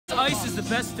ice is the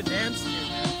best to dance to,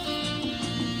 man.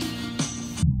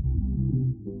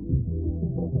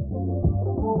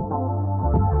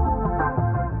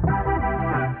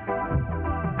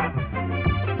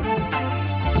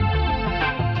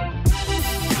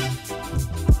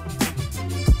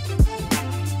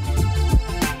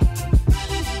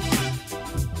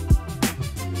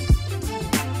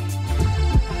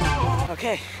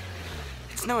 Okay,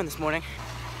 it's snowing this morning.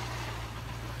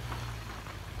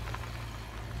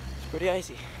 It's pretty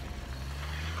icy.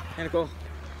 Hey, Nicole.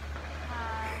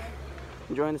 Hi.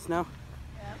 Enjoying the snow?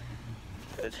 Yeah.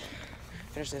 Good.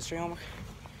 Finish the history homework?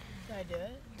 Did I do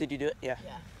it? Did you do it? Yeah.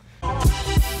 Yeah.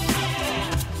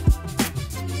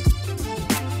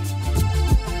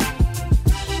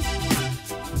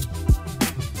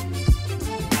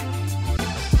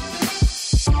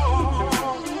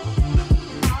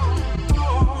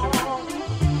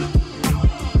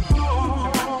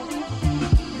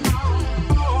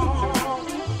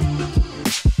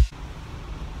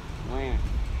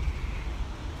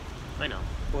 I know.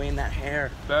 Weighing that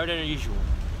hair. Better than usual.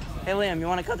 Hey Liam, you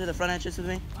want to cut through the front edges with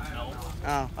me? No.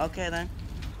 Oh, okay then.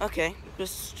 Okay,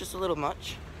 just a little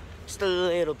much. Just a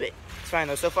little bit. It's fine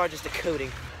though, so far just a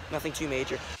coating. Nothing too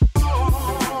major.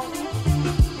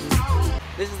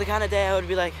 This is the kind of day I would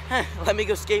be like, huh, let me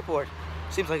go skateboard.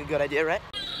 Seems like a good idea, right?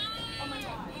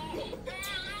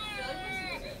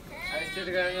 I still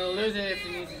gonna lose it if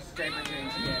you need to straight my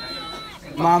dreams again.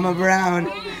 Mama Brown.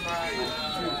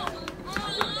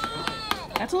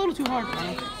 That's a little too hard for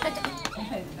me.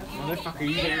 Motherfucker,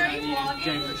 you better not need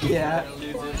to drink. Yeah.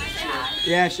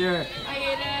 Yeah, sure.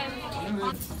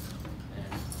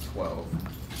 12,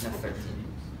 not 13.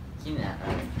 You know,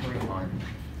 21,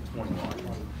 21,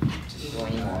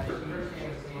 21.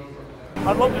 I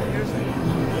love this music.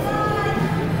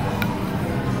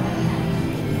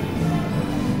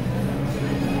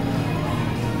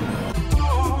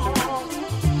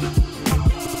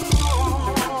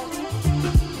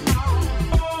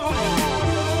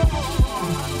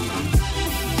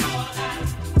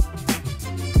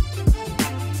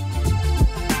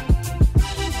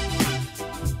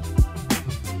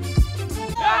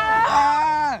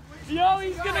 Yo,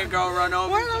 he's gonna go run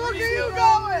over. Where the fuck are you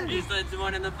going? He's the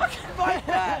one in the fucking bike.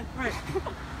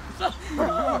 So,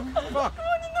 one in the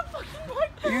fucking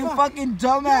bike. You fucking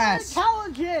dumbass.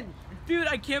 Intelligent. Dude,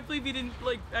 I can't believe he didn't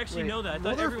actually know that. I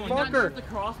thought everyone did. The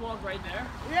crosswalk right there.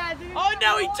 Yeah, I didn't. Oh,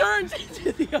 now he turns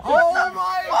into the other. Oh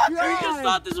my We just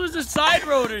thought this was a side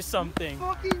road or something.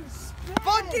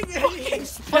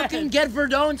 Fucking get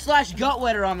Verdone / gut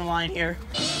wetter on the line here.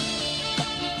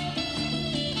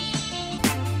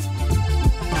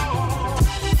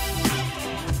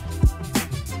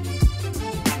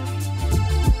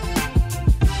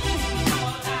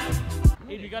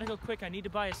 Hey, you gotta go quick. I need to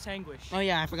buy a sandwich. Oh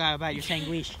yeah, I forgot about your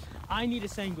sandwich. I need a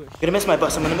sandwich. I'm gonna miss my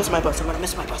bus. I'm gonna miss my bus. I'm gonna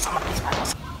miss my bus. I'm gonna miss my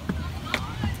bus.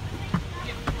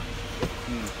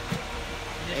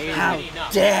 How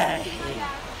dare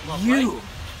you?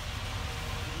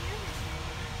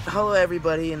 Hello,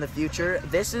 everybody in the future.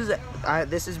 This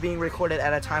is being recorded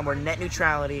at a time where net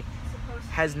neutrality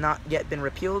has not yet been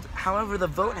repealed. However, the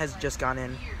vote has just gone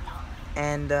in,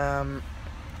 and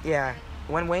yeah,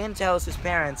 when Wayne tells his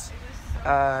parents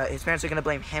are gonna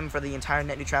blame him for the entire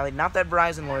net neutrality, not that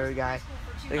Verizon lawyer guy.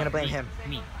 They're gonna blame him.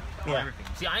 Me. Yeah. Everything.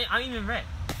 See, I'm even red.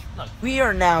 Look. We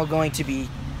are now going to be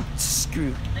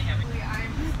screwed.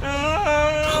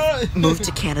 Move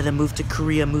to Canada, move to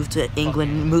Korea, move to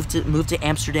England, move to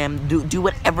Amsterdam, do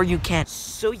whatever you can.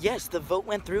 So yes, the vote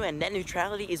went through and net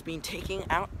neutrality is being taken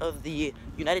out of the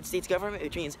United States government,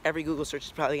 which means every Google search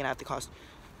is probably gonna have to cost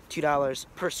 $2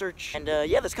 per search. And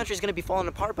yeah, this country is gonna be falling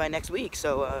apart by next week,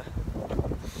 so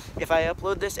if I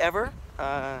upload this ever,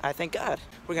 I thank God.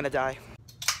 We're gonna die.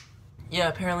 Yeah,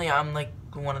 apparently I'm like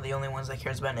one of the only ones that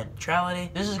cares about net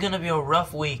neutrality. This is gonna be a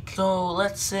rough week. So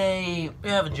let's say you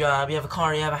have a job, you have a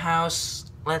car, you have a house.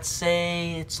 Let's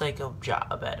say it's like a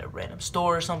job at a random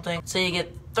store or something. Say you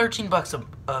get 13 bucks an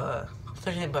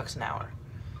hour,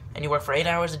 and you work for 8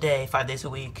 hours a day, 5 days a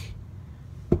week,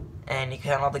 and you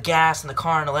count all the gas and the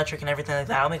car and electric and everything like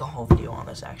that. I'll make a whole video on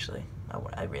this actually.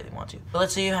 I really want to. But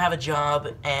let's say you have a job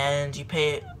and you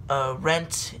pay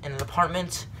rent in an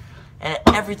apartment. And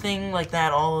everything like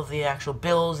that, all of the actual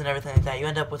bills and everything like that, you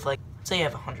end up with like, say you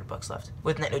have $100 left.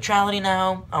 With net neutrality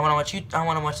now, I want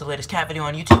to watch the latest cat video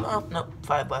on YouTube. Oh no,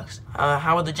 $5.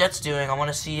 How are the Jets doing? I want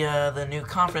to see the new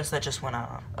conference that just went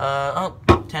on. Oh,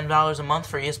 $10 a month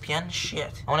for ESPN.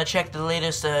 Shit. I want to check the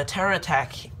latest terror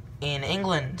attack in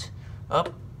England. Oh,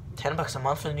 $10 a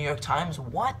month for the New York Times.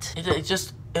 What? It's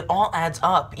just It all adds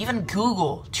up. Even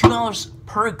Google, $2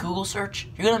 per Google search,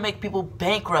 you're gonna make people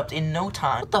bankrupt in no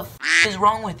time. What the f is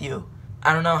wrong with you?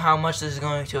 I don't know how much this is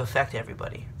going to affect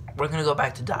everybody. We're gonna go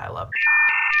back to dial-up.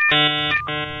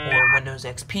 Or Windows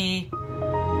XP.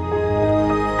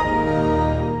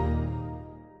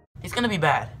 It's gonna be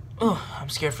bad. Ugh, I'm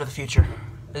scared for the future.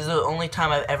 This is the only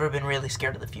time I've ever been really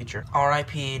scared of the future.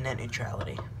 RIP Net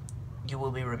Neutrality. You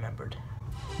will be remembered.